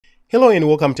Hello and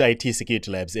welcome to IT Security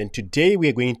Labs, and today we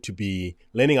are going to be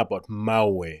learning about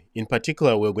malware. In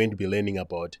particular, we're going to be learning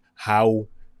about how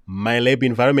my lab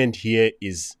environment here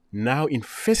is now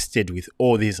infested with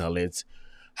all these alerts.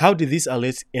 How did these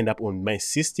alerts end up on my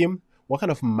system? What kind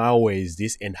of malware is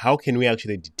this, and how can we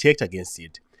actually detect against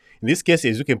it? In this case,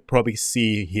 as you can probably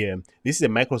see here, this is a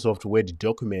Microsoft Word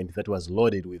document that was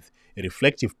loaded with a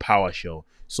reflective PowerShell.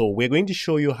 So we're going to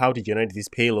show you how to generate this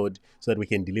payload so that we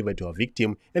can deliver to our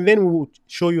victim. And then we will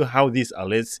show you how these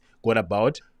alerts got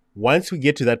about. Once we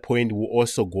get to that point, we'll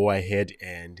also go ahead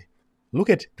and look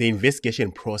at the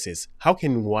investigation process. How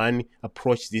can one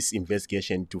approach this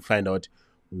investigation to find out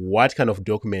what kind of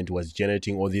document was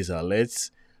generating all these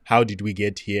alerts? How did we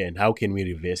get here, and how can we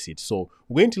reverse it? So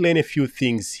we're going to learn a few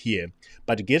things here.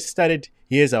 But to get started,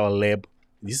 here's our lab.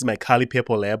 This is my Kali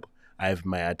Purple lab. I have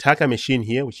my attacker machine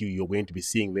here, which you're going to be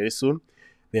seeing very soon.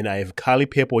 Then I have Kali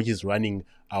Purple, which is running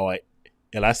our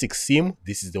Elastic SIEM.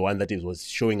 This is the one that was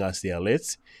showing us the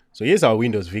alerts. So here's our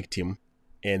Windows victim,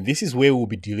 and this is where we'll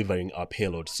be delivering our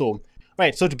payload. So,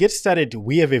 right, so to get started,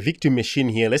 we have a victim machine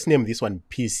here. Let's name this one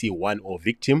PC1 or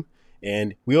victim.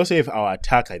 And we also have our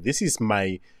attacker. This is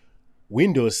my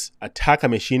Windows attacker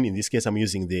machine. In this case, I'm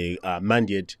using the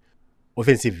Mandiant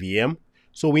Offensive VM.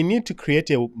 So we need to create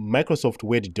a Microsoft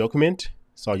Word document.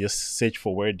 So I'll just search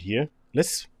for Word here.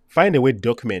 Let's find a Word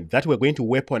document that we're going to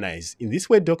weaponize. In this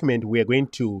Word document, we are going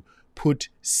to put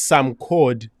some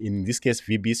code, in this case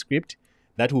VB script,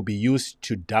 that will be used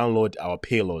to download our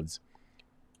payloads.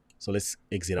 So let's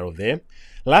exit out of there.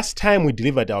 Last time we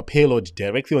delivered our payload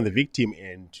directly on the victim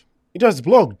and it was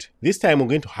blocked. This time we're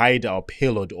going to hide our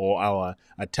payload or our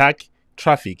attack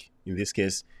traffic, in this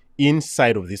case,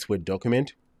 inside of this Word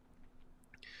document.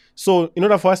 So in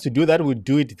order for us to do that, we'll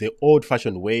do it the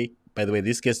old-fashioned way. By the way,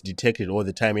 this gets detected all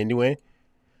the time anyway.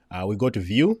 We go to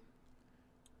View,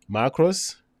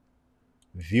 Macros,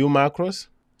 View Macros.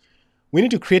 We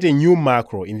need to create a new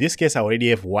macro. In this case, I already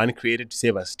have one created to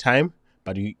save us time,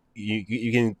 but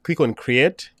you can click on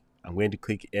Create. I'm going to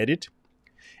click Edit.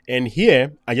 And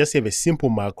here, I just have a simple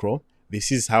macro. This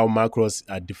is how macros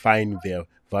define their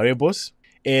variables.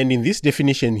 And in this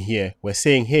definition here, we're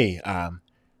saying, hey,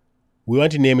 we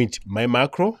want to name it my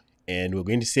macro, and we're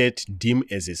going to set dim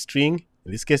as a string.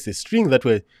 In this case, the string that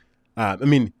we're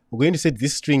going to set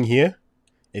this string here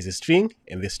as a string,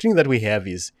 and the string that we have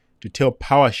is to tell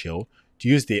PowerShell to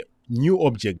use the new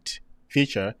object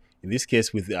feature, in this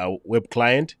case with our web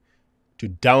client, to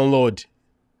download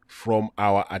from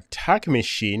our attack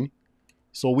machine.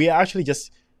 So we are actually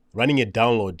just running a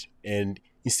download, and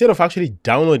instead of actually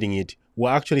downloading it,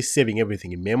 we're actually saving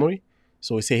everything in memory.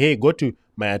 So we say, hey, go to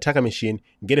my attacker machine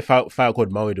and get a file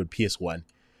called malware.ps1.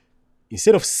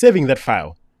 Instead of saving that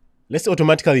file, let's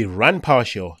automatically run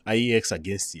PowerShell IEX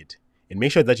against it and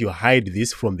make sure that you hide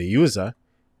this from the user,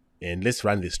 and let's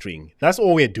run the string. That's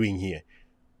all we're doing here.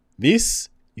 This,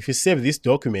 if you save this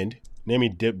document, name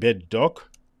it beddoc.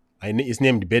 It's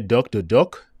named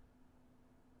beddoc.doc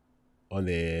on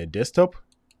the desktop,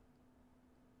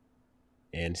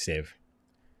 and save.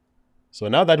 So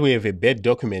now that we have a bed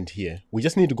document here, we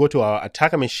just need to go to our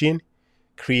attacker machine,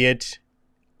 create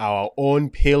our own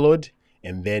payload,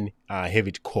 and then have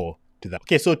it call to that.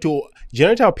 Okay, so to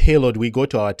generate our payload, we go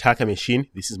to our attacker machine.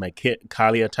 This is my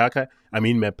Kali attacker. I'm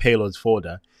in my payloads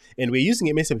folder, and we're using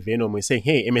MS of Venom. We're saying,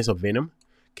 hey, MS of Venom,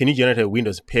 can you generate a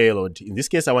Windows payload? In this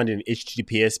case, I want an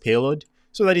HTTPS payload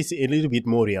so that it's a little bit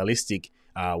more realistic.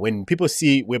 When people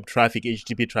see web traffic,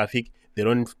 HTTP traffic, they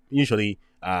don't usually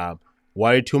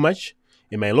worry too much.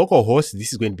 In my local host,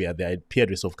 this is going to be at the IP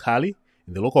address of Kali.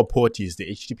 And the local port is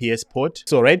the HTTPS port.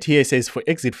 So right here it says for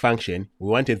exit function, we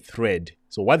want a thread.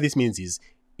 So what this means is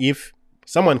if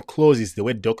someone closes the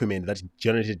Word document that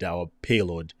generated our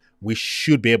payload, we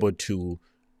should be able to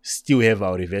still have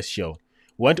our reverse shell.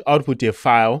 We want to output a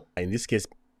file. In this case,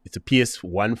 it's a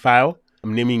PS1 file.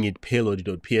 I'm naming it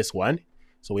payload.ps1.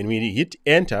 So when we hit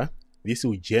enter, this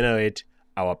will generate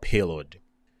our payload.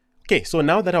 Okay, so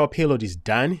now that our payload is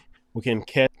done, we can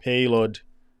get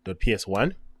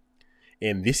payload.ps1,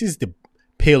 and this is the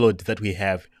payload that we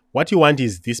have. What you want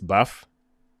is this buff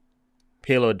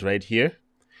payload right here.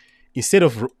 Instead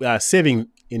of saving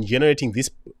and generating this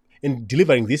and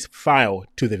delivering this file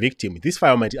to the victim, this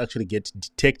file might actually get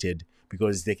detected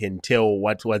because they can tell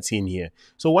what's in here.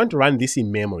 So we want to run this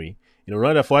in memory. In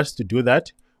order for us to do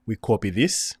that, we copy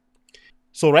this.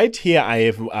 So right here, I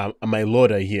have my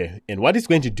loader here. And what it's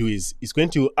going to do is it's going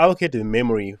to allocate the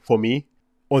memory for me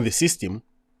on the system.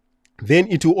 Then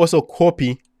it will also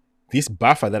copy this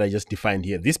buffer that I just defined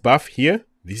here. This buff here,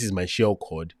 this is my shell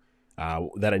code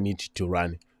that I need to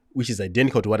run. which is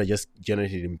identical to what I just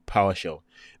generated in PowerShell.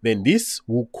 Then this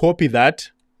will copy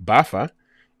that buffer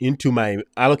into my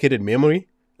allocated memory,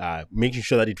 making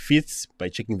sure that it fits by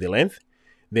checking the length.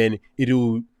 Then it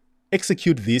will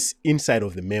execute this inside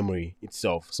of the memory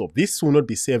itself. So this will not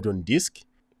be saved on disk.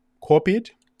 Copy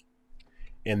it,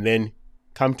 and then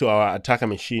come to our attacker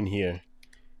machine here.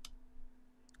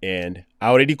 And I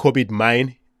already copied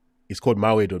mine. It's called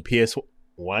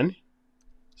malware.ps1.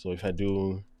 So if I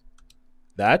do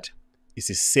that, it's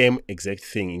the same exact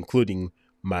thing, including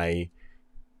my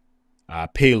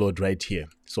payload right here.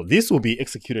 So this will be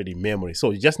executed in memory.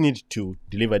 So you just need to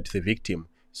deliver it to the victim.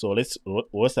 So let's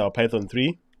host our Python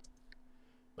 3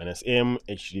 -m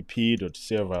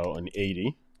http.server on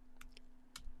 80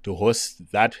 to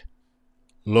host that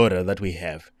loader that we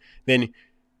have. Then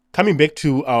coming back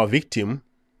to our victim,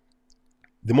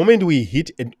 the moment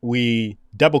we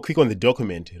double click on the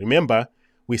document, remember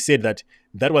we said that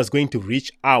was going to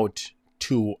reach out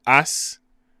to us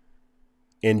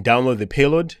and download the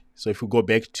payload. So if we go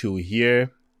back to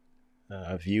here,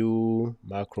 view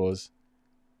macros,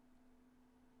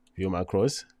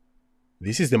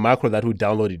 this is the macro that will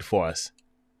download it for us.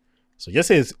 So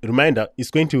just as a reminder, it's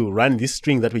going to run this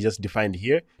string that we just defined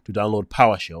here to download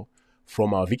PowerShell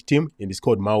from our victim, and it's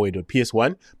called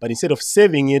malware.ps1. But instead of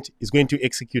saving it, it's going to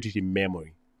execute it in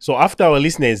memory. So after our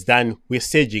listener is done, we're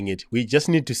staging it. We just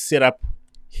need to set up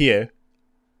here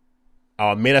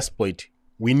our Metasploit.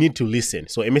 We need to listen.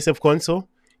 So MSF console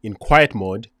in quiet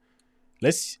mode.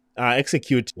 Let's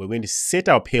execute. We're going to set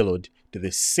our payload to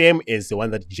the same as the one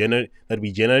that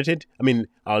we generated. I mean,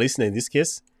 our listener in this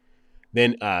case.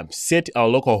 Then set our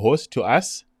local host to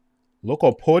us.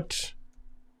 Local port.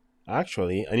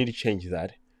 Actually, I need to change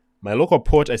that. My local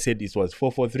port, I said it was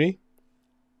 443.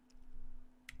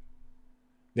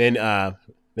 Then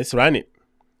let's run it.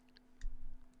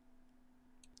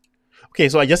 Okay,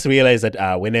 so I just realized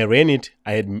that when I ran it,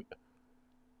 I had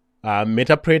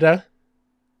Metapredator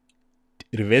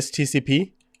reverse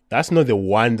TCP. That's not the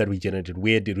one that we generated.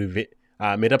 We had the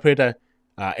Metapredator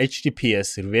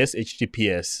HTTPS, reverse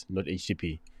HTTPS, not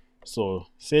HTTP. So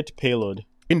set payload,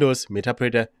 Windows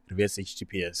Metapredator reverse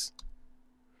HTTPS.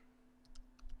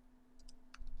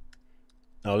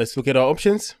 Now let's look at our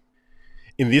options.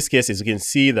 In this case, as you can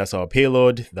see, that's our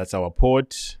payload, that's our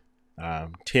port,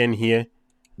 10 here.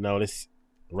 Now let's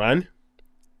run.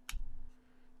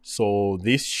 So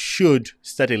this should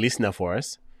start a listener for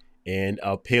us, and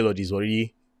our payload is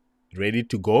already ready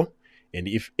to go. And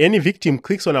if any victim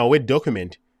clicks on our Word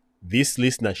document, this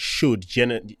listener should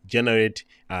generate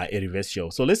a reverse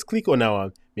shell. So let's click on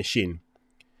our machine.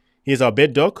 Here's our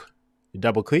bed doc.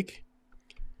 Double click.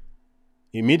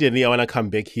 Immediately, I want to come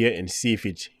back here and see if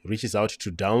it reaches out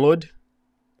to download,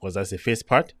 because that's the first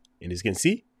part. And as you can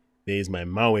see, there is my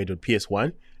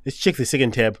malware.ps1. Let's check the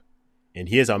second tab. And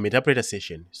here's our Metapredator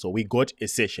session. So we got a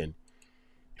session.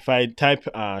 If I type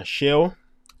shell,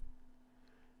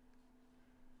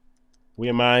 where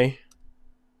am I?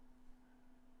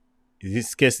 In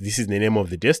this case, this is the name of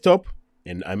the desktop,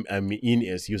 and I'm in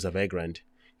as user Vagrant.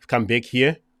 If I come back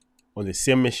here on the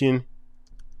same machine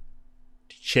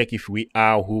to check if we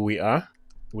are who we are,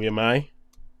 where am I?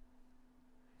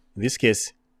 In this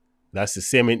case, that's the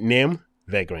same name,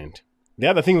 Vagrant. The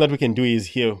other thing that we can do is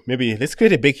here, maybe let's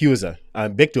create a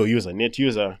backdoor user, net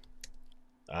user,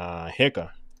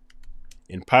 hacker,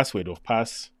 and password of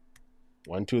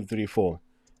pass1234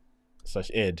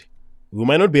 / add. We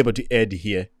might not be able to add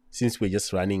here since we're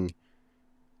just running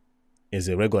as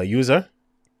a regular user.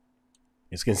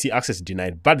 As you can see, access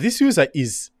denied. But this user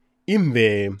is in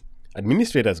the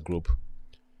administrators group.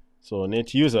 So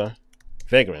net user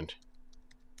Vagrant.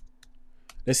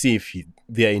 Let's see if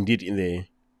they are indeed in the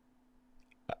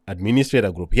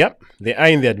administrator group. Yep, they are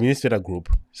in the administrator group.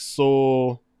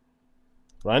 So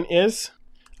run as.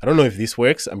 I don't know if this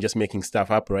works. I'm just making stuff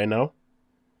up right now.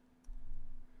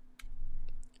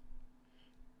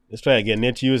 Let's try again.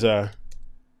 Net user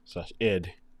 /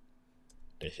 add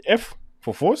 -f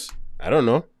for force. I don't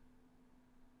know.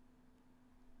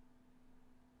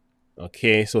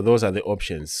 Okay, so those are the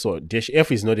options. So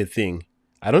 -f is not a thing.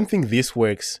 I don't think this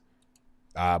works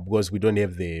because we don't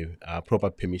have the proper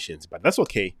permissions, but that's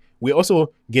okay. We're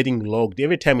also getting logged.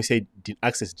 Every time we say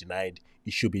access denied,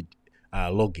 it should be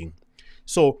logging.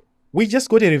 So we just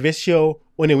got a reverse shell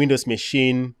on a Windows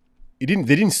machine. They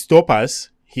didn't stop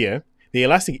us here. The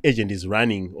Elastic Agent is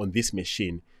running on this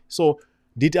machine. So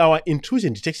did our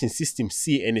intrusion detection system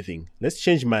see anything? Let's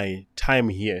change my time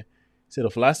here. Instead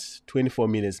of last 24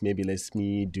 minutes, maybe let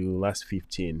me do last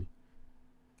 15.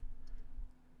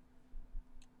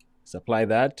 Let's apply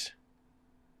that.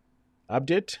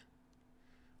 Update.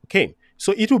 Okay,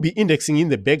 So it will be indexing in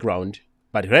the background.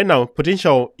 But right now,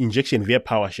 potential injection via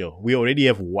PowerShell, we already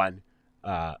have one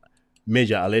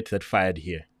major alert that fired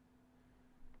here.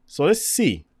 So let's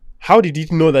see. How did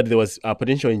it know that there was a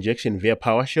potential injection via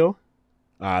PowerShell?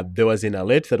 There was an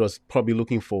alert that was probably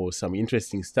looking for some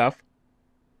interesting stuff.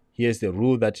 Here's the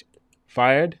rule that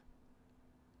fired.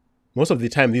 Most of the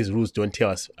time, these rules don't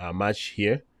tell us much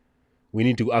here. We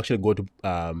need to actually go to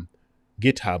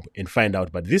GitHub and find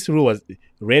out. But this rule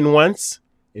ran once,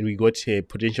 and we got a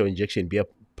potential injection via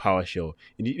PowerShell.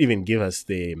 It even gave us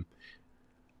the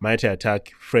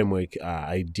multi-attack framework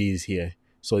IDs here.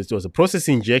 So it was a process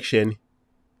injection,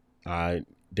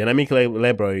 dynamic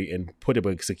library, and portable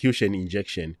execution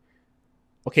injection.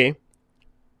 Okay.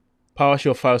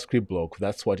 PowerShell file script block.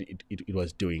 That's what it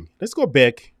was doing. Let's go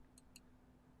back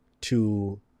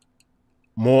to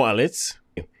more alerts.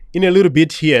 In a little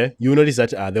bit here, you'll notice that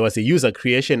there was a user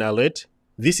creation alert.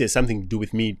 This has something to do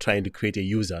with me trying to create a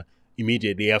user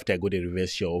immediately after I got a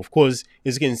reverse shell. Of course,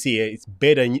 as you can see, it's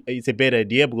a better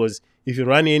idea because if you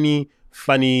run any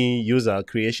funny user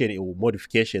creation or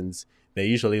modifications, they're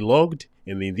usually logged,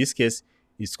 and in this case,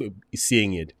 it's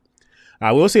seeing it. We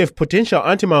also have potential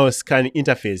anti-malware scan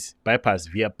interface bypass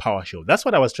via PowerShell. That's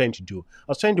what I was trying to do. I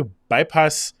was trying to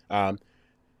bypass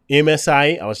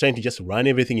MSI. I was trying to just run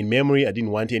everything in memory. I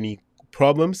didn't want any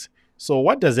problems. So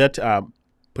what does that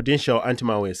potential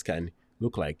anti-malware scan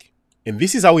look like? And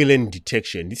this is how we learn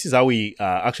detection. This is how we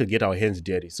actually get our hands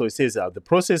dirty. So it says the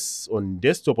process on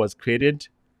desktop was created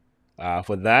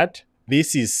for that.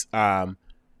 This is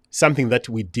something that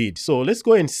we did. So let's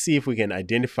go and see if we can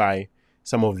identify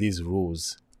some of these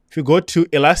rules. If you go to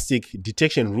Elastic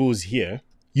detection rules here,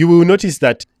 you will notice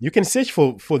that you can search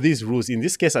for these rules. In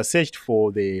this case, I searched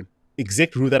for the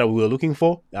exact rule that we were looking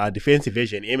for, defense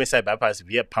evasion, MSI bypass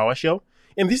via PowerShell.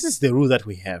 And this is the rule that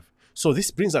we have. So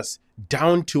this brings us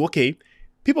down to, okay,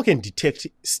 people can detect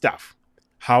stuff.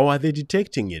 How are they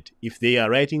detecting it? If they are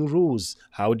writing rules,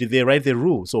 how did they write the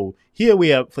rule? So here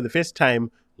we are, for the first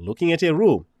time, looking at a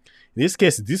rule. In this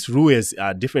case, this rule has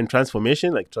a different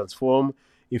transformation, like transform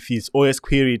if it's OS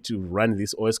query to run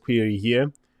this OS query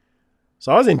here.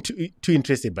 So I wasn't too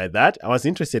interested by that. I was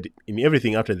interested in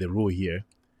everything after the rule here.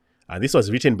 This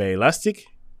was written by Elastic.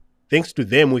 Thanks to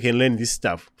them, we can learn this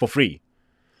stuff for free.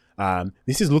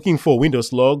 This is looking for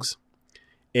Windows logs.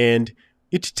 And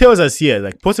it tells us here,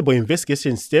 like, possible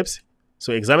investigation steps.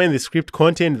 So examine the script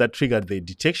content that triggered the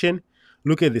detection.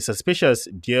 Look at the suspicious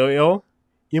DLL,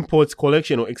 imports,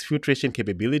 collection, or exfiltration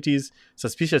capabilities,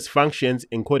 suspicious functions,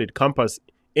 encoded campus,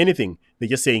 anything. They're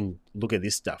just saying, look at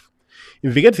this stuff.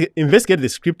 Investigate the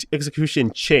script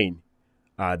execution chain,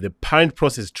 the parent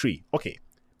process tree. Okay,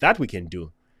 that we can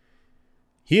do.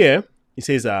 Here, it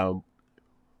says,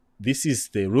 this is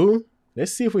the rule.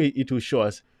 Let's see if it will show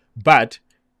us. But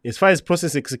as far as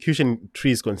process execution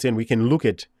tree is concerned, we can look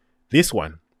at this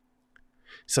one.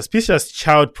 Suspicious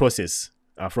child process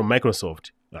from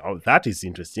Microsoft. Oh, that is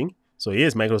interesting. So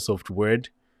here's Microsoft Word.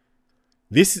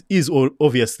 This is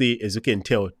obviously, as you can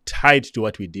tell, tied to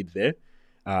what we did there.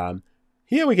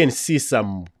 Here we can see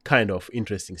some kind of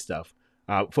interesting stuff.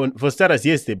 For starters,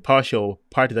 here's the PowerShell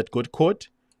part that got caught.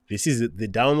 This is the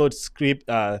download script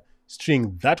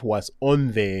string that was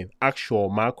on the actual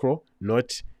macro,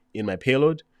 not in my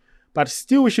payload. But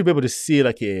still, we should be able to see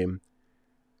like a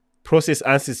process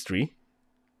ancestry.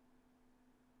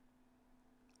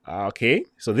 Okay,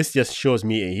 so this just shows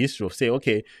me a history of saying,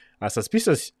 okay, a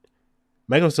suspicious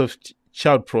Microsoft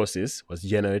child process was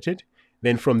generated.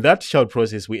 Then from that child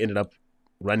process, we ended up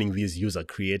running these user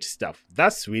create stuff.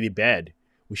 That's really bad.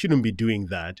 We shouldn't be doing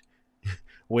that.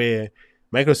 Where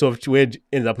Microsoft Word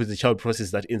ends up with the child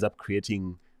process that ends up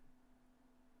creating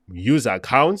user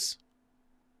accounts.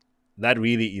 That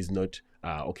really is not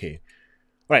okay.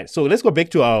 All right, so let's go back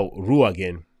to our rule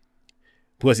again,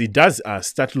 because it does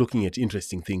start looking at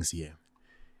interesting things here.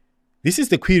 This is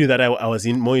the query that I was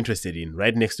more interested in,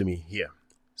 right next to me here.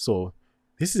 So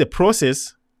this is a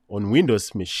process on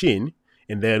Windows machine,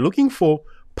 and they're looking for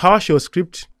PowerShell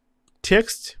script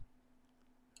text.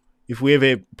 If we have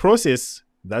a process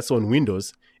that's on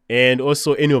Windows, and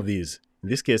also any of these, in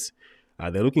this case,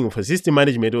 they're looking for system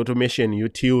management, automation,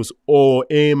 utils, or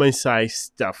MSI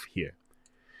stuff here.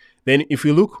 Then if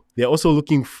you look, they're also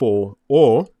looking for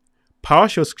or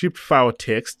PowerShell script file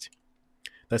text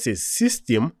that says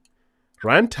system,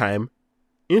 runtime,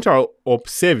 interop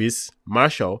service,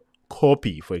 Marshall,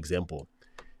 copy, for example.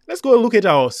 Let's go look at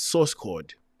our source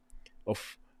code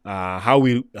of how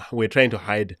we're trying to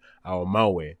hide our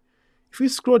malware. If we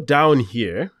scroll down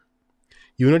here,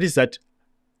 you notice that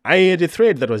I had a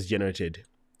thread that was generated,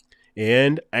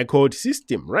 and I called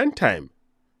system, runtime,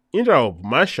 interop,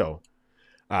 Marshall.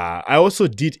 I also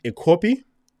did a copy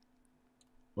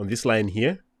on this line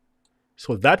here.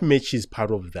 So that matches part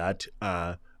of that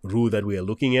rule that we are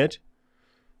looking at.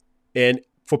 And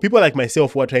for people like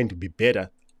myself who are trying to be better,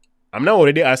 I'm now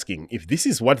already asking if this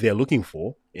is what they're looking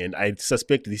for, and I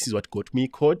suspect this is what got me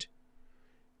caught.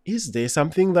 Is there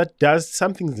something that does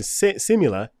something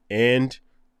similar and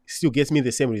still gets me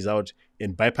the same result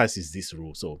and bypasses this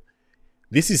rule? So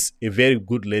this is a very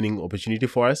good learning opportunity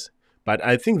for us. But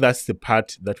I think that's the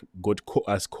part that got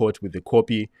us caught with the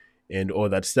copy and all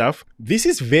that stuff. This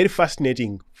is very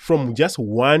fascinating. From just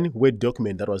one Word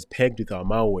document that was pegged with our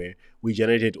malware, we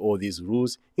generated all these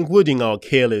rules, including our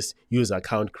careless user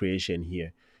account creation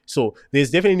here. So there's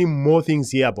definitely more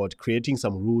things here about creating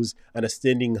some rules,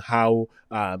 understanding how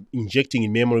injecting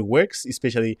in memory works.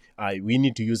 Especially we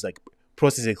need to use like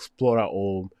Process Explorer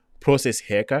or Process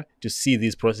Hacker to see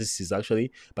these processes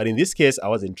actually. But in this case, I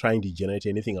wasn't trying to generate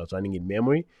anything. I was running in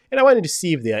memory, and I wanted to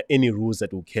see if there are any rules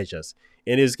that will catch us.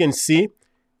 And as you can see,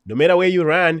 no matter where you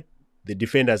run, the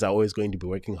defenders are always going to be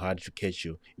working hard to catch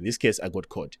you. In this case, I got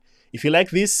caught. If you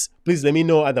like this, please let me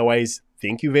know. Otherwise,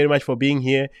 thank you very much for being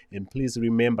here. And please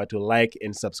remember to like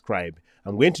and subscribe.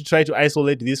 I'm going to try to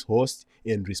isolate this host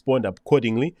and respond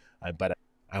accordingly. But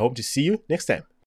I hope to see you next time.